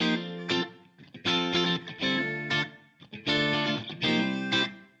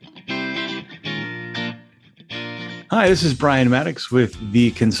Hi, this is Brian Maddox with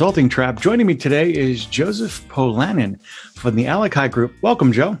The Consulting Trap. Joining me today is Joseph Polanin from the Alakai Group.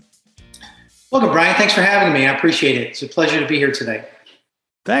 Welcome, Joe. Welcome, Brian. Thanks for having me. I appreciate it. It's a pleasure to be here today.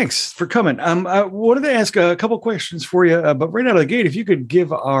 Thanks for coming. I wanted to ask a couple questions for you, but right out of the gate, if you could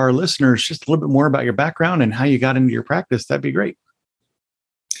give our listeners just a little bit more about your background and how you got into your practice, that'd be great.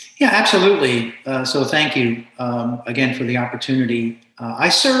 Yeah, absolutely. So thank you again for the opportunity. I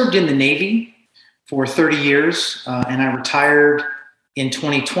served in the Navy for 30 years and I retired in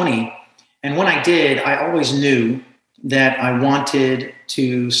 2020. And when I did, I always knew that I wanted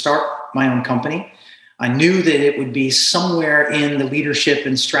to start my own company. I knew that it would be somewhere in the leadership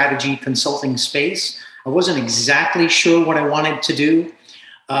and strategy consulting space. I wasn't exactly sure what I wanted to do,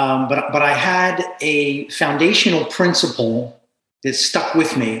 but I had a foundational principle that stuck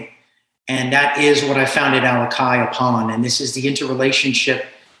with me, and that is what I founded Alakai upon. And this is the interrelationship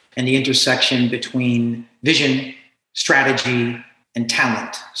and the intersection between vision, strategy, and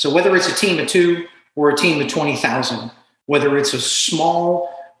talent. So whether it's a team of 2 or a team of 20,000, whether it's a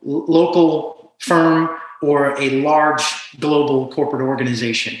small local firm or a large global corporate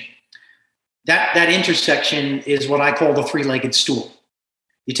organization, that intersection is what I call the three-legged stool.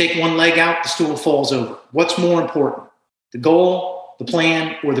 You take one leg out, the stool falls over. What's more important, the goal, the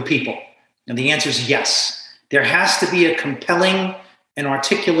plan, or the people? And the answer is yes. There has to be a compelling and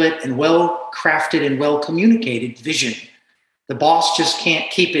articulate and well-crafted and well-communicated vision. The boss just can't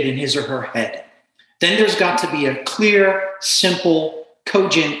keep it in his or her head. Then there's got to be a clear, simple,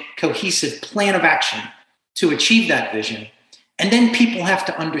 cogent, cohesive plan of action to achieve that vision. And then people have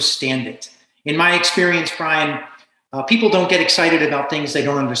to understand it. In my experience, Brian, people don't get excited about things they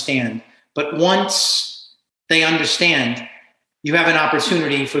don't understand. But once they understand, you have an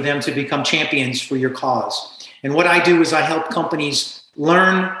opportunity for them to become champions for your cause. And what I do is I help companies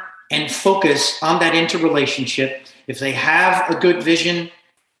learn and focus on that interrelationship. If they have a good vision,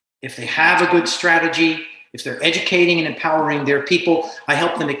 if they have a good strategy, if they're educating and empowering their people, I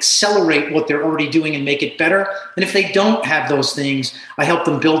help them accelerate what they're already doing and make it better. And if they don't have those things, I help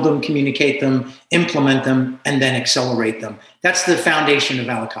them build them, communicate them, implement them, and then accelerate them. That's the foundation of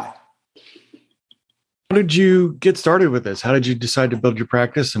Alakai. How did you get started with this? How did you decide to build your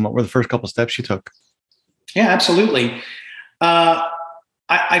practice, and what were the first couple of steps you took? Yeah, absolutely.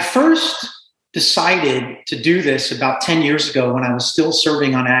 I first decided to do this about 10 years ago when I was still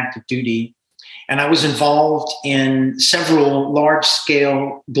serving on active duty. And I was involved in several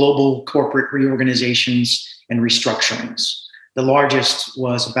large-scale global corporate reorganizations and restructurings. The largest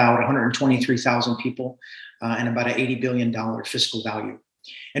was about 123,000 people and about an $80 billion fiscal value.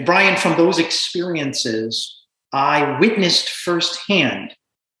 And Brian, from those experiences, I witnessed firsthand,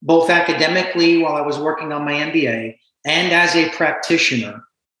 both academically while I was working on my MBA and as a practitioner,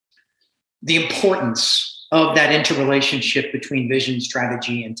 the importance of that interrelationship between vision,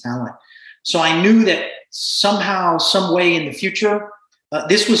 strategy, and talent. So I knew that somehow, some way in the future,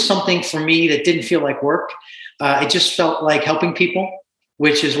 this was something for me that didn't feel like work. It just felt like helping people,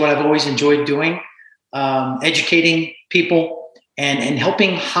 which is what I've always enjoyed doing, educating people and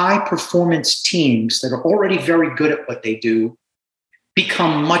helping high performance teams that are already very good at what they do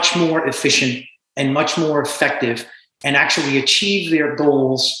become much more efficient and much more effective and actually achieve their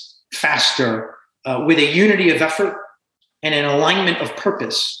goals faster with a unity of effort and an alignment of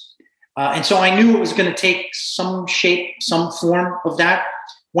purpose. And so I knew it was going to take some shape, some form of that.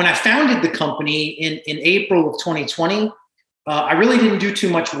 When I founded the company in April of 2020, I really didn't do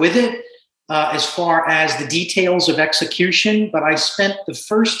too much with it as far as the details of execution, but I spent the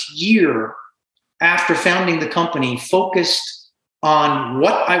first year after founding the company focused on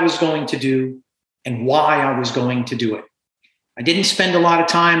what I was going to do and why I was going to do it. I didn't spend a lot of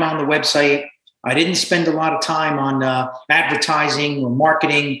time on the website. I didn't spend a lot of time on advertising or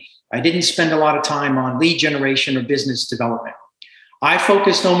marketing. I didn't spend a lot of time on lead generation or business development. I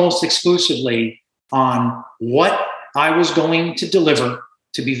focused almost exclusively on what I was going to deliver,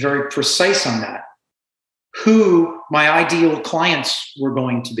 to be very precise on that, who my ideal clients were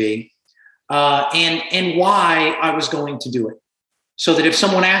going to be, and why I was going to do it. So that if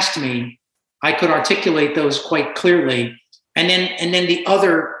someone asked me, I could articulate those quite clearly. And then the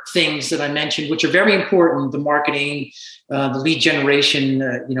other things that I mentioned, which are very important, the marketing, the lead generation,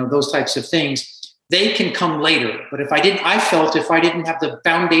 those types of things, they can come later. But I felt if I didn't have the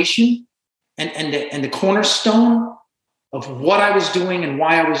foundation and the cornerstone of what I was doing and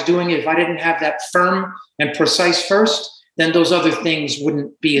why I was doing it, if I didn't have that firm and precise first, then those other things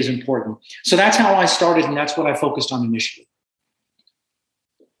wouldn't be as important. So that's how I started, and that's what I focused on initially.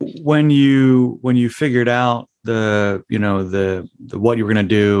 When you figured out the what you were going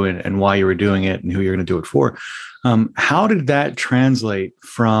to do and why you were doing it and who you're going to do it for. How did that translate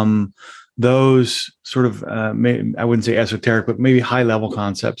from those sort of, I wouldn't say esoteric, but maybe high level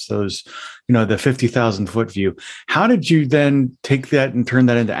concepts, those, the 50,000 foot view? How did you then take that and turn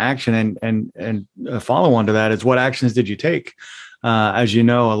that into action? And a follow on to that is, what actions did you take? As you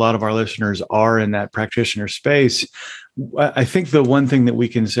know, a lot of our listeners are in that practitioner space. I think the one thing that we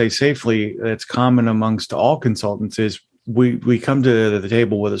can say safely that's common amongst all consultants is we come to the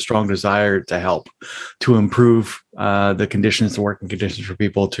table with a strong desire to help, to improve the conditions, the working conditions for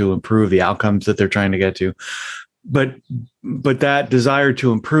people, to improve the outcomes that they're trying to get to. But that desire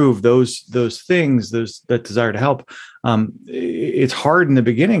to improve those things, that desire to help, it's hard in the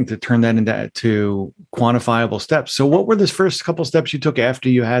beginning to turn that into quantifiable steps. So what were the first couple steps you took after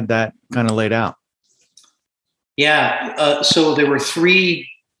you had that kind of laid out? Yeah. So there were 3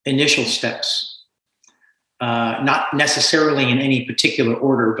 initial steps. Not necessarily in any particular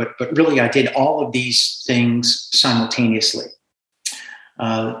order, but really I did all of these things simultaneously.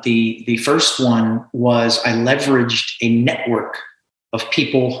 The first one was I leveraged a network of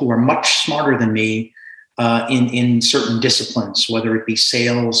people who are much smarter than me in certain disciplines, whether it be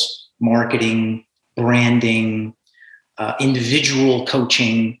sales, marketing, branding, individual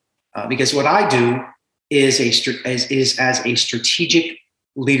coaching. Because what I do is as a strategic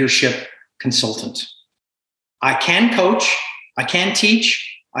leadership consultant. I can coach, I can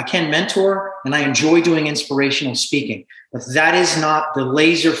teach, I can mentor, and I enjoy doing inspirational speaking. But that is not the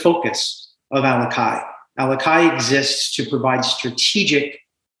laser focus of Alakai. Alakai exists to provide strategic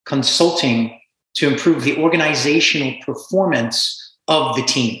consulting to improve the organizational performance of the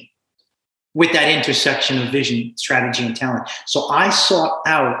team with that intersection of vision, strategy, and talent. So I sought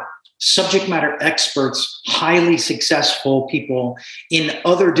out subject matter experts, highly successful people in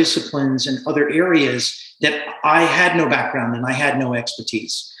other disciplines and other areas that I had no background and I had no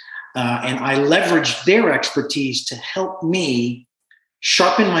expertise. And I leveraged their expertise to help me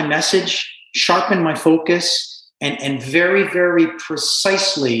sharpen my message, sharpen my focus, and very, very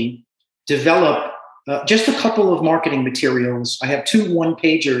precisely develop just a couple of marketing materials. I have 2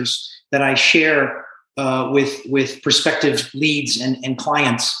 one-pagers that I share with prospective leads and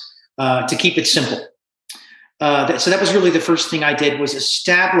clients to keep it simple. So that was really the first thing I did, was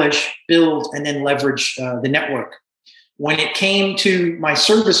establish, build, and then leverage the network. When it came to my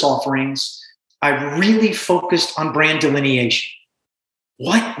service offerings, I really focused on brand delineation.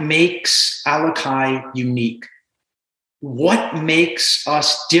 What makes Alakai unique? What makes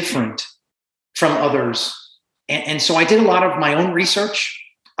us different from others? And so I did a lot of my own research.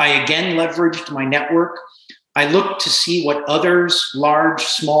 I again leveraged my network. I looked to see what others, large,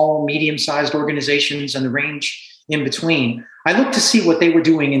 small, medium-sized organizations, and the range in between, I looked to see what they were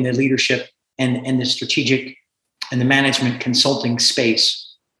doing in the leadership and the strategic and the management consulting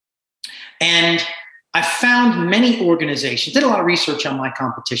space. And I found many organizations, did a lot of research on my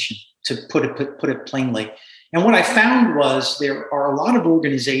competition, to put it plainly. And what I found was there are a lot of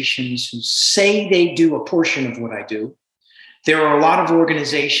organizations who say they do a portion of what I do. There are a lot of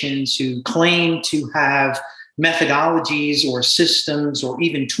organizations who claim to have methodologies or systems or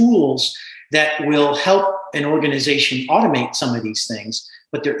even tools that will help an organization automate some of these things.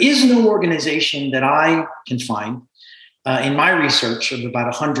 But there is no organization that I can find in my research of about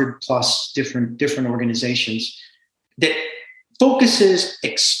 100 plus different organizations that focuses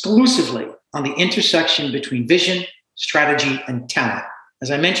exclusively on the intersection between vision, strategy, and talent.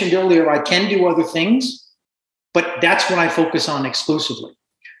 As I mentioned earlier, I can do other things, but that's what I focus on exclusively.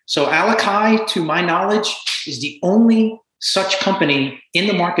 So Alakai, to my knowledge, is the only such company in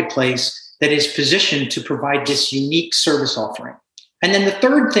the marketplace that is positioned to provide this unique service offering. And then the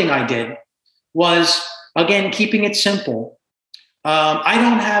third thing I did was, again, keeping it simple. I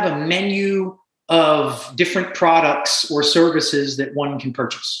don't have a menu of different products or services that one can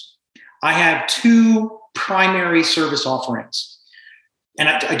purchase. I have 2 primary service offerings. And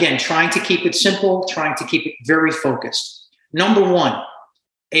again, trying to keep it simple, trying to keep it very focused. Number 1,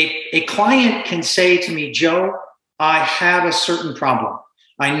 a client can say to me, Joe, I have a certain problem.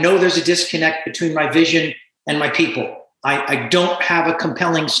 I know there's a disconnect between my vision and my people. I don't have a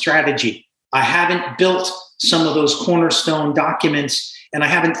compelling strategy. I haven't built some of those cornerstone documents, and I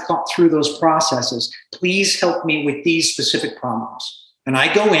haven't thought through those processes. Please help me with these specific problems. And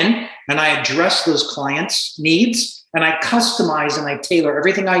I go in and I address those clients' needs, and I customize and I tailor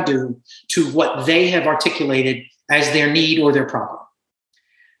everything I do to what they have articulated as their need or their problem.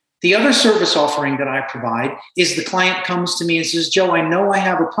 The other service offering that I provide is the client comes to me and says, Joe, I know I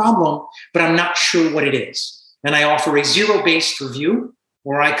have a problem, but I'm not sure what it is. And I offer a zero-based review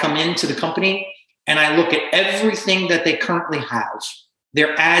where I come into the company and I look at everything that they currently have,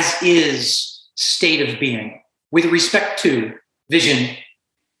 their as is state of being with respect to vision,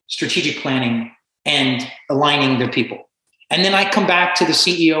 strategic planning, and aligning their people. And then I come back to the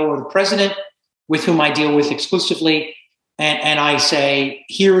CEO or the president with whom I deal with exclusively, and I say,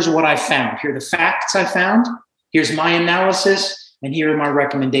 here's what I found. Here are the facts I found. Here's my analysis, and here are my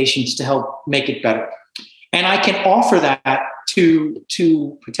recommendations to help make it better. And I can offer that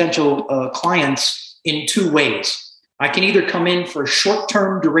to potential clients in two ways. I can either come in for a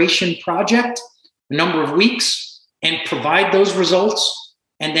short-term duration project, a number of weeks, and provide those results,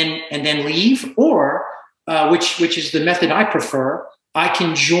 and then leave, or which is the method I prefer. I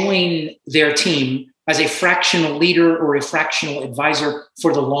can join their team as a fractional leader or a fractional advisor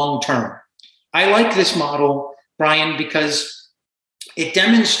for the long term. I like this model, Brian, because it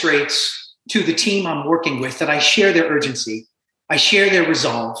demonstrates to the team I'm working with that I share their urgency, I share their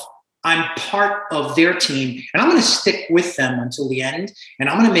resolve, I'm part of their team, and I'm going to stick with them until the end, and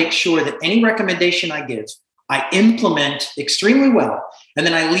I'm going to make sure that any recommendation I give, I implement extremely well, and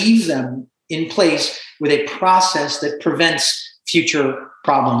then I leave them in place with a process that prevents future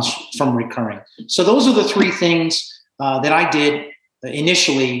problems from recurring. So those are the three things that I did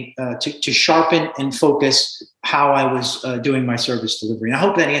initially to sharpen and focus how I was doing my service delivery. And I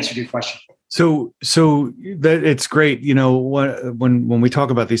hope that answered your question. So that it's great. You know, when we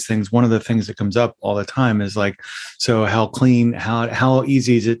talk about these things, one of the things that comes up all the time is like, so how clean, how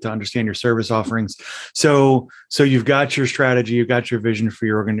easy is it to understand your service offerings? So you've got your strategy, you've got your vision for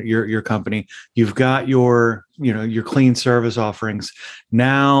your company, you've got your clean service offerings.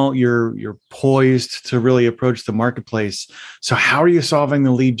 Now you're poised to really approach the marketplace. So how are you solving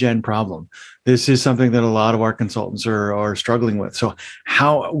the lead gen problem? This is something that a lot of our consultants are struggling with. So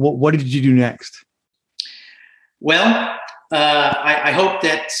what did you do next? Well, I hope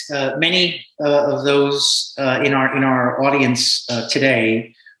that many of those in our audience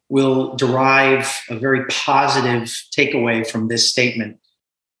today will derive a very positive takeaway from this statement.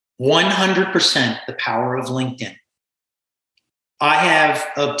 100% the power of LinkedIn. I have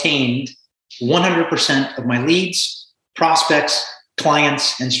obtained 100% of my leads, prospects,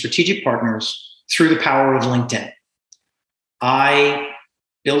 clients, and strategic partners through the power of LinkedIn. I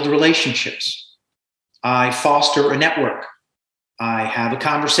build relationships. I foster a network. I have a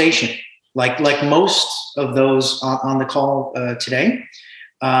conversation, like most of those on the call today.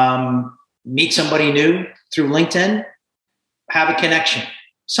 Meet somebody new through LinkedIn, have a connection.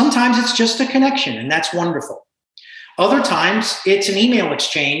 Sometimes it's just a connection, and that's wonderful. Other times it's an email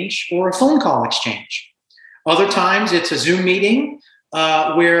exchange or a phone call exchange. Other times it's a Zoom meeting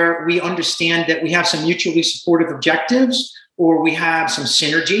where we understand that we have some mutually supportive objectives, or we have some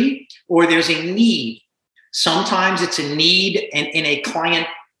synergy, or there's a need. Sometimes it's a need in a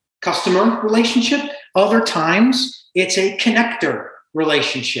client-customer relationship. Other times it's a connector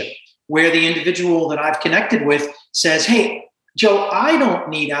relationship where the individual that I've connected with says, hey, Joe, I don't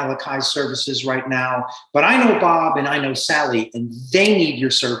need Alakai's services right now, but I know Bob and I know Sally, and they need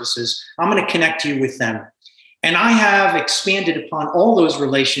your services. I'm going to connect you with them. And I have expanded upon all those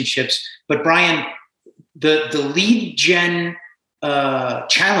relationships. But Brian, the lead gen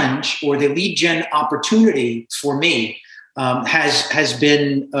challenge or the lead gen opportunity for me has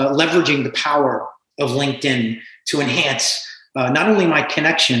been leveraging the power of LinkedIn to enhance not only my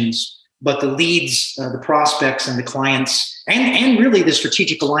connections, but the leads, the prospects, and the clients, and really the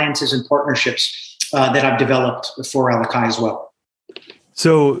strategic alliances and partnerships that I've developed for Alakai as well.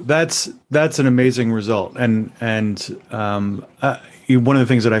 So that's an amazing result, and one of the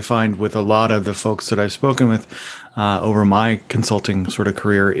things that I find with a lot of the folks that I've spoken with over my consulting sort of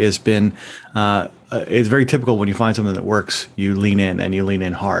career has been it's very typical when you find something that works, you lean in and you lean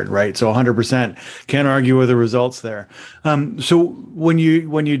in hard, right? So 100% can't argue with the results there. So when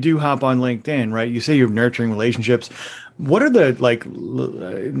you do hop on LinkedIn, right, you say you're nurturing relationships. What are the, like,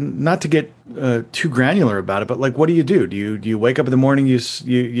 not to get too granular about it, but like, what do? Do you wake up in the morning, you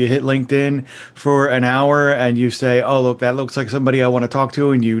hit LinkedIn for an hour and you say, oh, look, that looks like somebody I want to talk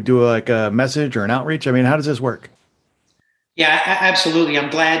to, and you do like a message or an outreach? I mean, how does this work? Yeah, absolutely. I'm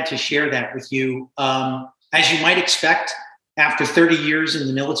glad to share that with you. As you might expect, after 30 years in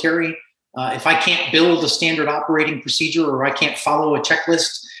the military, if I can't build a standard operating procedure or I can't follow a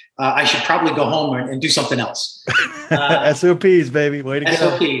checklist, I should probably go home and do something else. SOPs, baby. Way to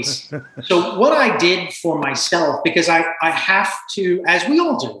go. SOPs. So what I did for myself, because I have to, as we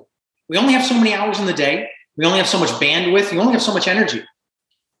all do, we only have so many hours in the day. We only have so much bandwidth. We only have so much energy.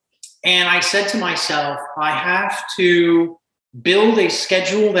 And I said to myself, I have to build a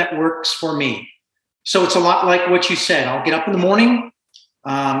schedule that works for me. So it's a lot like what you said. I'll get up in the morning.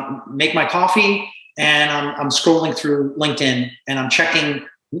 make my coffee, and I'm scrolling through LinkedIn, and I'm checking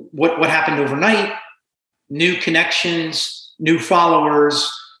what happened overnight, new connections, new followers,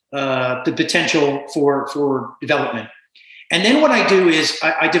 the potential for development. And then what I do is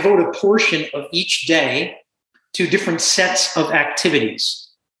I devote a portion of each day to different sets of activities.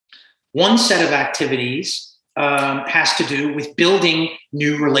 One set of activities has to do with building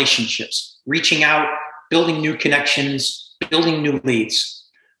new relationships, reaching out, building new connections, building new leads.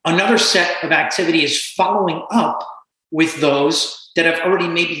 Another set of activity is following up with those that have already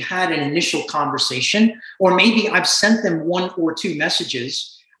maybe had an initial conversation, or maybe I've sent them 1 or 2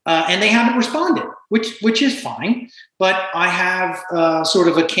 messages and they haven't responded, which is fine. But I have sort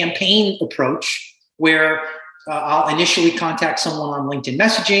of a campaign approach where I'll initially contact someone on LinkedIn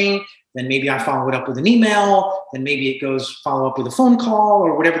messaging, then maybe I follow it up with an email, then maybe it goes follow up with a phone call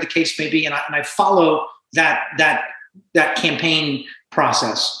or whatever the case may be, and I follow that campaign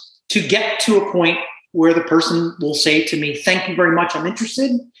process to get to a point where the person will say to me, "Thank you very much. I'm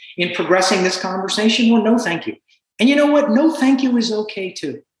interested in progressing this conversation," or "No, thank you." And you know what? No, thank you is okay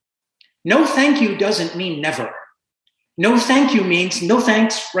too. No, thank you doesn't mean never. No, thank you means no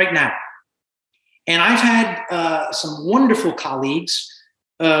thanks right now. And I've had some wonderful colleagues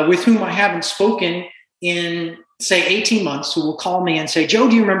with whom I haven't spoken in, say, 18 months who will call me and say, "Joe,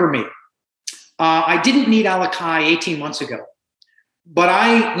 do you remember me? I didn't need Alakai 18 months ago, but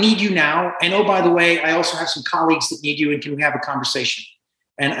I need you now. And oh, by the way, I also have some colleagues that need you, and can we have a conversation?"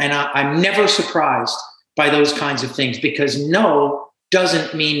 And I'm never surprised by those kinds of things, because no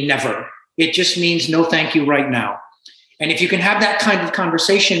doesn't mean never. It just means no thank you right now. And if you can have that kind of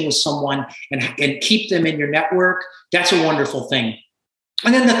conversation with someone and keep them in your network, that's a wonderful thing.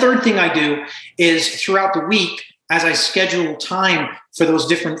 And then the third thing I do is throughout the week, as I schedule time for those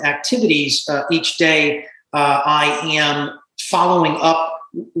different activities each day, I am following up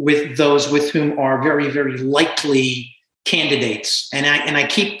with those with whom are very, very likely candidates. And I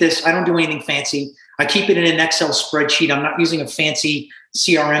keep this, I don't do anything fancy. I keep it in an Excel spreadsheet. I'm not using a fancy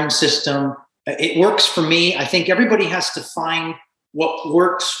CRM system. It works for me. I think everybody has to find what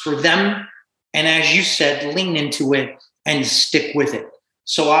works for them. And as you said, lean into it and stick with it.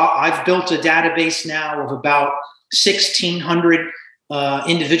 So I've built a database now of about 1,600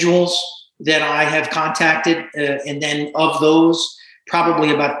 individuals that I have contacted. And then of those,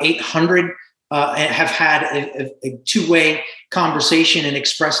 probably about 800 have had a two-way conversation and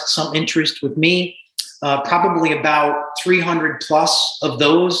expressed some interest with me. Probably about 300 plus of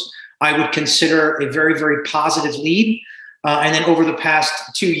those I would consider a very, very positive lead. And then over the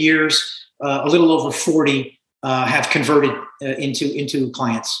past 2 years, a little over 40 have converted into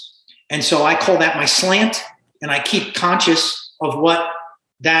clients. And so I call that my slant, and I keep conscious of what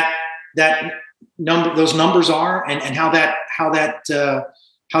those numbers are and how that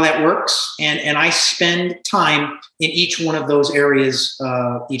works. And I spend time in each one of those areas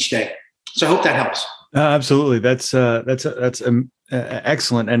each day. So I hope that helps. Absolutely. That's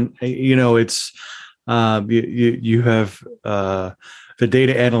excellent. And it's you have the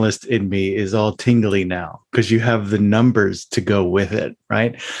data analyst in me is all tingly now because you have the numbers to go with it,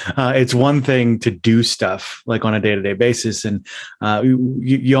 right? It's one thing to do stuff like on a day-to-day basis, and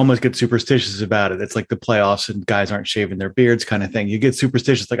you almost get superstitious about it. It's like the playoffs and guys aren't shaving their beards kind of thing. You get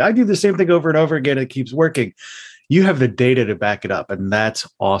superstitious, like I do the same thing over and over again. It keeps working. You have the data to back it up, and that's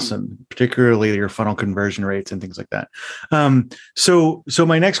awesome, particularly your funnel conversion rates and things like that. So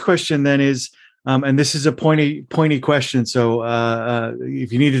my next question then is, and this is a pointy question. So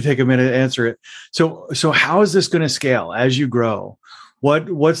if you need to take a minute to answer it. So how is this going to scale as you grow?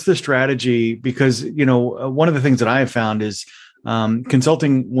 What's the strategy? Because, one of the things that I have found is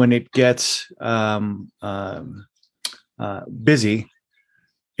consulting, when it gets busy,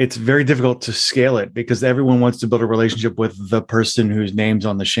 it's very difficult to scale it because everyone wants to build a relationship with the person whose name's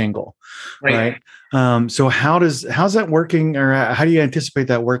on the shingle, right? So how's that working, or how do you anticipate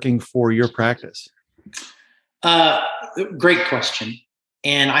that working for your practice? Great question.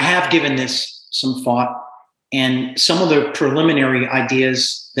 And I have given this some thought, and some of the preliminary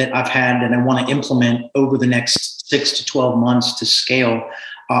ideas that I've had that I want to implement over the next 6 to 12 months to scale,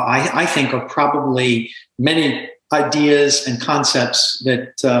 I think are probably many ideas and concepts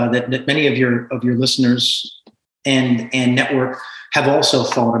that many of your listeners and network have also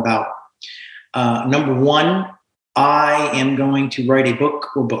thought about. Number one, I am going to write a book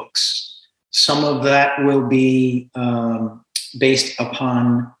or books. Some of that will be based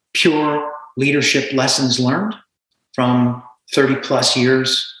upon pure leadership lessons learned from 30 plus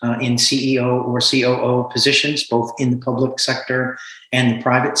years in CEO or COO positions, both in the public sector and the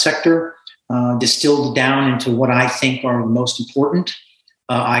private sector. Distilled down into what I think are the most important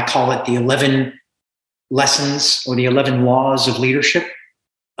I call it the 11 lessons or the 11 laws of leadership.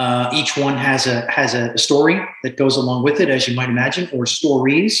 Each one has a story that goes along with it, as you might imagine, or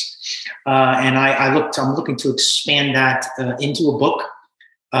stories. And I'm looking to expand that into a book,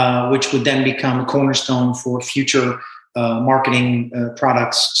 which would then become a cornerstone for future marketing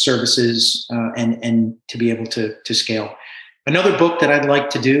products, services, and to be able to scale. Another book that I'd like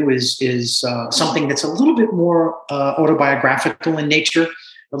to do is something that's a little bit more autobiographical in nature,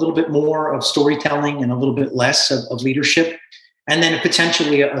 a little bit more of storytelling and a little bit less of leadership. And then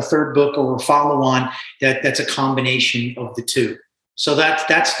potentially a third book or a follow-on that's a combination of the two. So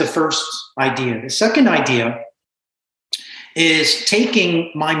that's the first idea. The second idea is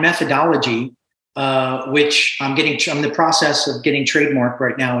taking my methodology, which I'm in the process of getting trademarked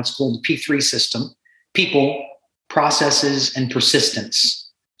right now. It's called the P3 system: people, processes, and persistence.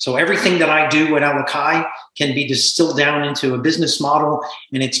 So everything that I do at Alakai can be distilled down into a business model,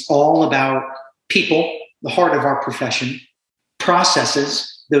 and it's all about people, the heart of our profession,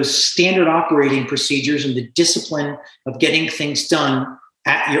 processes, those standard operating procedures and the discipline of getting things done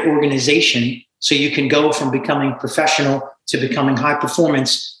at your organization, so you can go from becoming professional to becoming high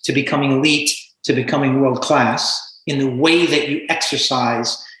performance, to becoming elite, to becoming world class in the way that you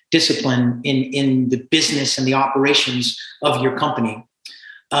exercise discipline in the business and the operations of your company.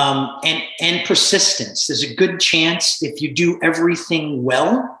 And persistence. There's a good chance, if you do everything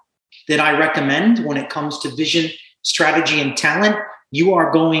well that I recommend when it comes to vision, strategy, and talent, you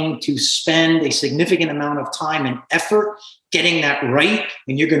are going to spend a significant amount of time and effort getting that right,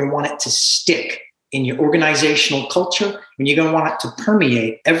 and you're going to want it to stick in your organizational culture, and you're going to want it to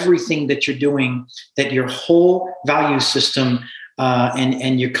permeate everything that you're doing, that your whole value system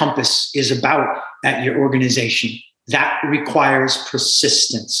and your compass is about at your organization. That requires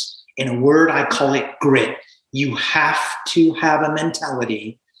persistence. In a word, I call it grit. You have to have a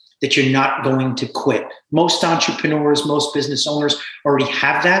mentality that you're not going to quit. Most entrepreneurs, most business owners already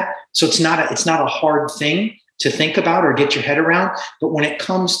have that. So it's not a hard thing to think about or get your head around. But when it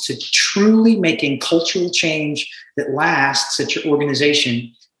comes to truly making cultural change that lasts at your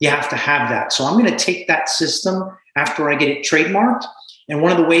organization, you have to have that. So I'm going to take that system after I get it trademarked. And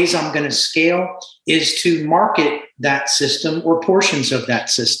one of the ways I'm going to scale is to market that system or portions of that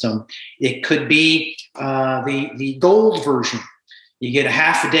system. It could be the gold version. You get a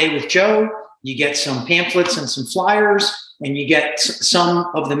half a day with Joe, you get some pamphlets and some flyers, and you get some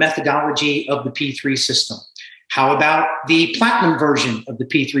of the methodology of the P3 system. How about the platinum version of the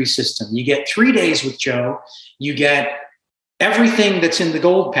P3 system? You get 3 days with Joe, you get everything that's in the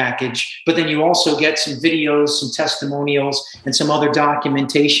gold package, but then you also get some videos, some testimonials, and some other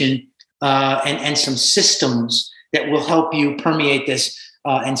documentation and some systems that will help you permeate this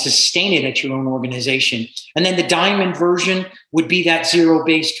and sustain it at your own organization. And then the diamond version would be that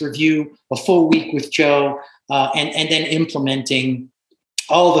zero-based review, a full week with Joe, and then implementing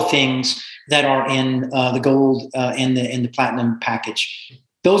all the things that are in the gold and the platinum package.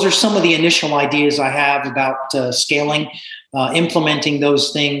 Those are some of the initial ideas I have about scaling, implementing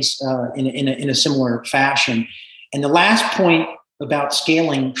those things in a similar fashion. And the last point about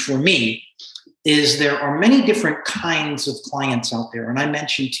scaling for me is there are many different kinds of clients out there. And I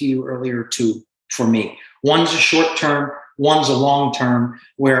mentioned to you earlier, too, for me. One's a short-term, one's a long-term,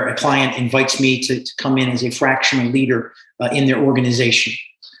 where a client invites me to come in as a fractional leader in their organization.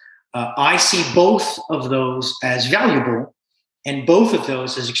 I see both of those as valuable and both of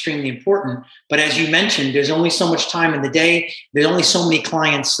those as extremely important. But as you mentioned, there's only so much time in the day. There's only so many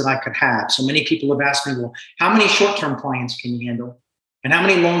clients that I could have. So many people have asked me, well, how many short-term clients can you handle? And how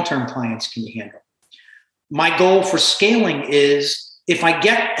many long-term clients can you handle? My goal for scaling is if I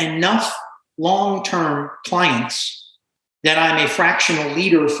get enough long-term clients that I'm a fractional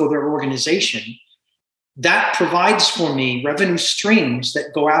leader for their organization, that provides for me revenue streams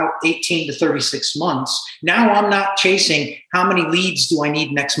that go out 18 to 36 months. Now I'm not chasing how many leads do I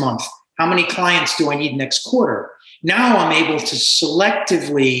need next month? How many clients do I need next quarter? Now I'm able to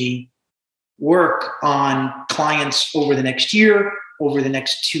selectively work on clients over the next year, over the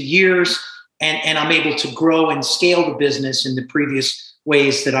next 2 years, and I'm able to grow and scale the business in the previous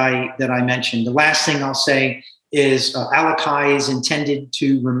ways that I mentioned. The last thing I'll say is Alakai is intended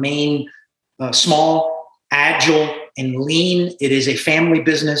to remain small, agile, and lean. It is a family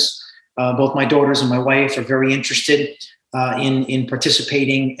business. Both my daughters and my wife are very interested in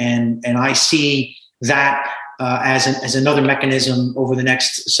participating, and I see that as another mechanism over the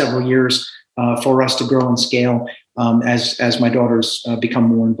next several years for us to grow and scale as my daughters become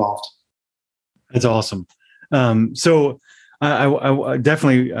more involved. That's awesome. So I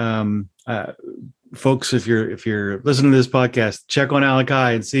definitely folks, if you're listening to this podcast, check on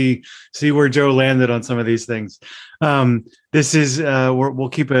Alakai and see where Joe landed on some of these things. This is we'll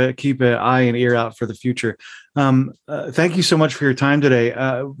keep an eye and ear out for the future. Thank you so much for your time today.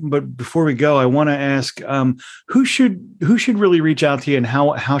 But before we go, I want to ask who should really reach out to you, and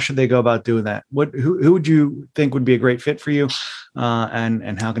how should they go about doing that? Who would you think would be a great fit for you,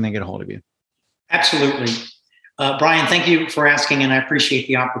 and how can they get a hold of you? Absolutely. Brian, thank you for asking, and I appreciate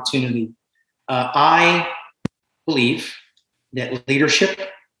the opportunity. I believe that leadership,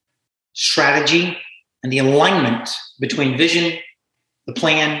 strategy, and the alignment between vision, the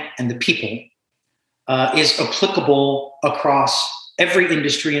plan, and the people is applicable across every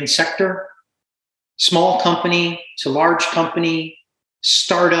industry and sector, small company to large company,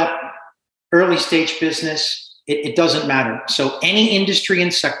 startup, early stage business, it doesn't matter. So any industry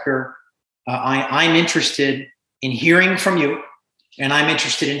and sector, I'm interested in hearing from you, and I'm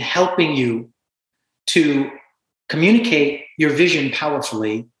interested in helping you to communicate your vision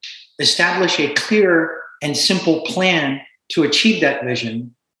powerfully, establish a clear and simple plan to achieve that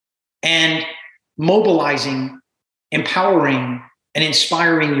vision, and mobilizing, empowering, and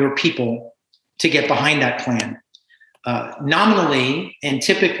inspiring your people to get behind that plan. Nominally and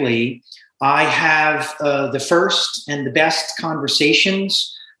typically, I have the first and the best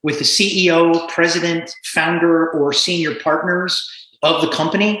conversations with the CEO, president, founder, or senior partners of the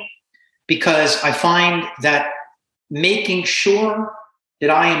company, because I find that making sure that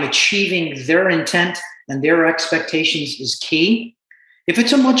I am achieving their intent and their expectations is key. If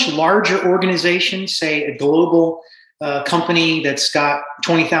it's a much larger organization, say a global company that's got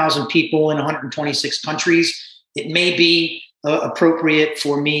 20,000 people in 126 countries, it may be appropriate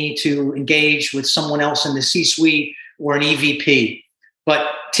for me to engage with someone else in the C-suite or an EVP. But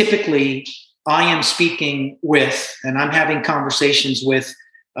typically, I am speaking with, and I'm having conversations with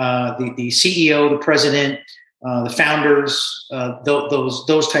the CEO, the president, the founders,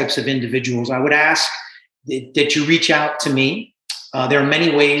 those types of individuals. I would ask that you reach out to me. There are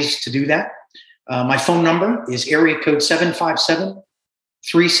many ways to do that. My phone number is area code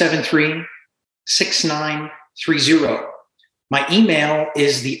 757-373-6930. My email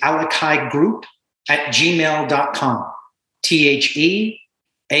is the alakai@gmail.com. TheAlakai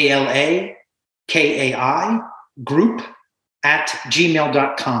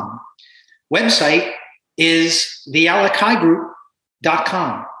group@gmail.com. Website is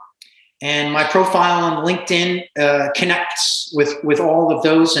thealakaigroup.com. And my profile on LinkedIn connects with all of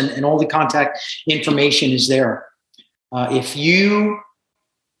those, and all the contact information is there. If you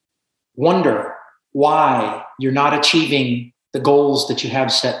wonder why you're not achieving the goals that you have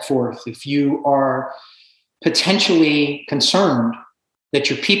set forth, if you are potentially concerned that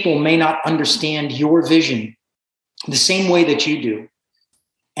your people may not understand your vision the same way that you do,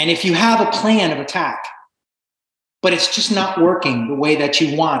 and if you have a plan of attack, but it's just not working the way that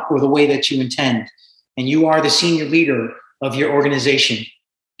you want or the way that you intend, and you are the senior leader of your organization,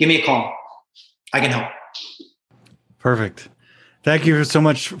 give me a call. I can help. Perfect. Thank you so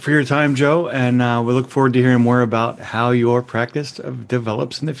much for your time, Joe. And we look forward to hearing more about how your practice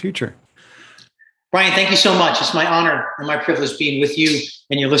develops in the future. Brian, thank you so much. It's my honor and my privilege being with you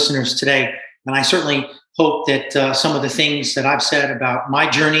and your listeners today. And I certainly hope that some of the things that I've said about my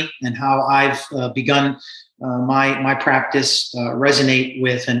journey and how I've begun my practice resonate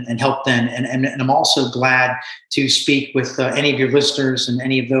with and help them. And I'm also glad to speak with any of your listeners and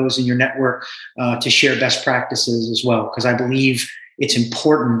any of those in your network to share best practices as well, because I believe it's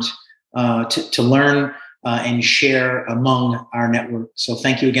important to learn and share among our network. So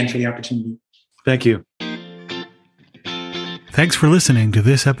thank you again for the opportunity. Thank you. Thanks for listening to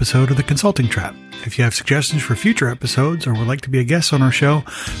this episode of The Consulting Trap. If you have suggestions for future episodes or would like to be a guest on our show,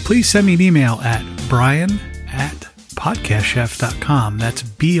 please send me an email at brian@podcastchef.com. That's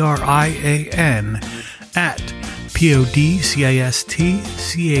BRIAN at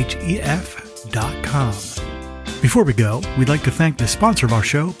PODCASTCHEF.com. Before we go, we'd like to thank the sponsor of our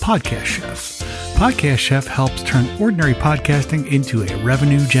show, Podcast Chef. Podcast Chef helps turn ordinary podcasting into a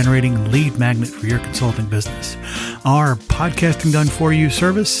revenue-generating lead magnet for your consulting business. Our Podcasting Done For You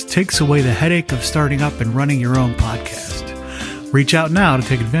service takes away the headache of starting up and running your own podcast. Reach out now to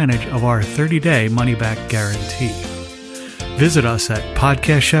take advantage of our 30-day money-back guarantee. Visit us at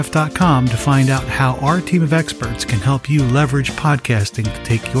podcastchef.com to find out how our team of experts can help you leverage podcasting to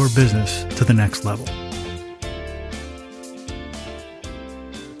take your business to the next level.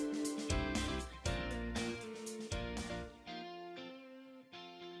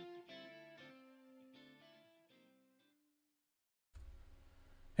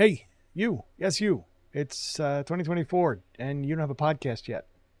 Hey, you. Yes, you. It's 2024, and you don't have a podcast yet.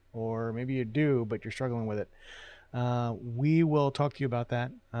 or maybe you do, but you're struggling with it. We will talk to you about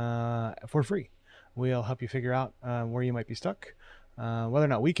that for free. We'll help you figure out where you might be stuck, whether or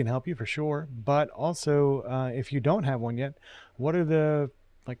not we can help you for sure. But also, if you don't have one yet, what are the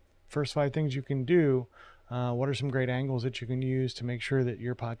first 5 things you can do? What are some great angles that you can use to make sure that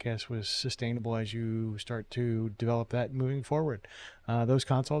your podcast was sustainable as you start to develop that moving forward? Those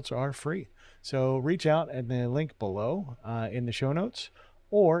consults are free. So reach out at the link below in the show notes,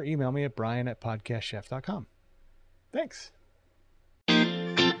 or email me at brian@podcastchef.com. Thanks.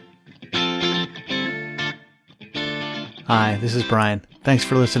 Hi, this is Brian. Thanks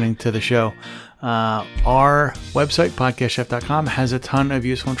for listening to the show. Our website, podcastchef.com, has a ton of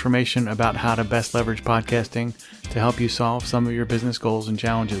useful information about how to best leverage podcasting to help you solve some of your business goals and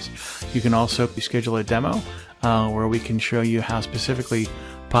challenges. You can also schedule a demo where we can show you how specifically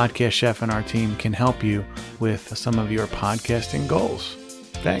Podcast Chef and our team can help you with some of your podcasting goals.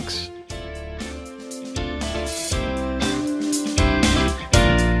 Thanks.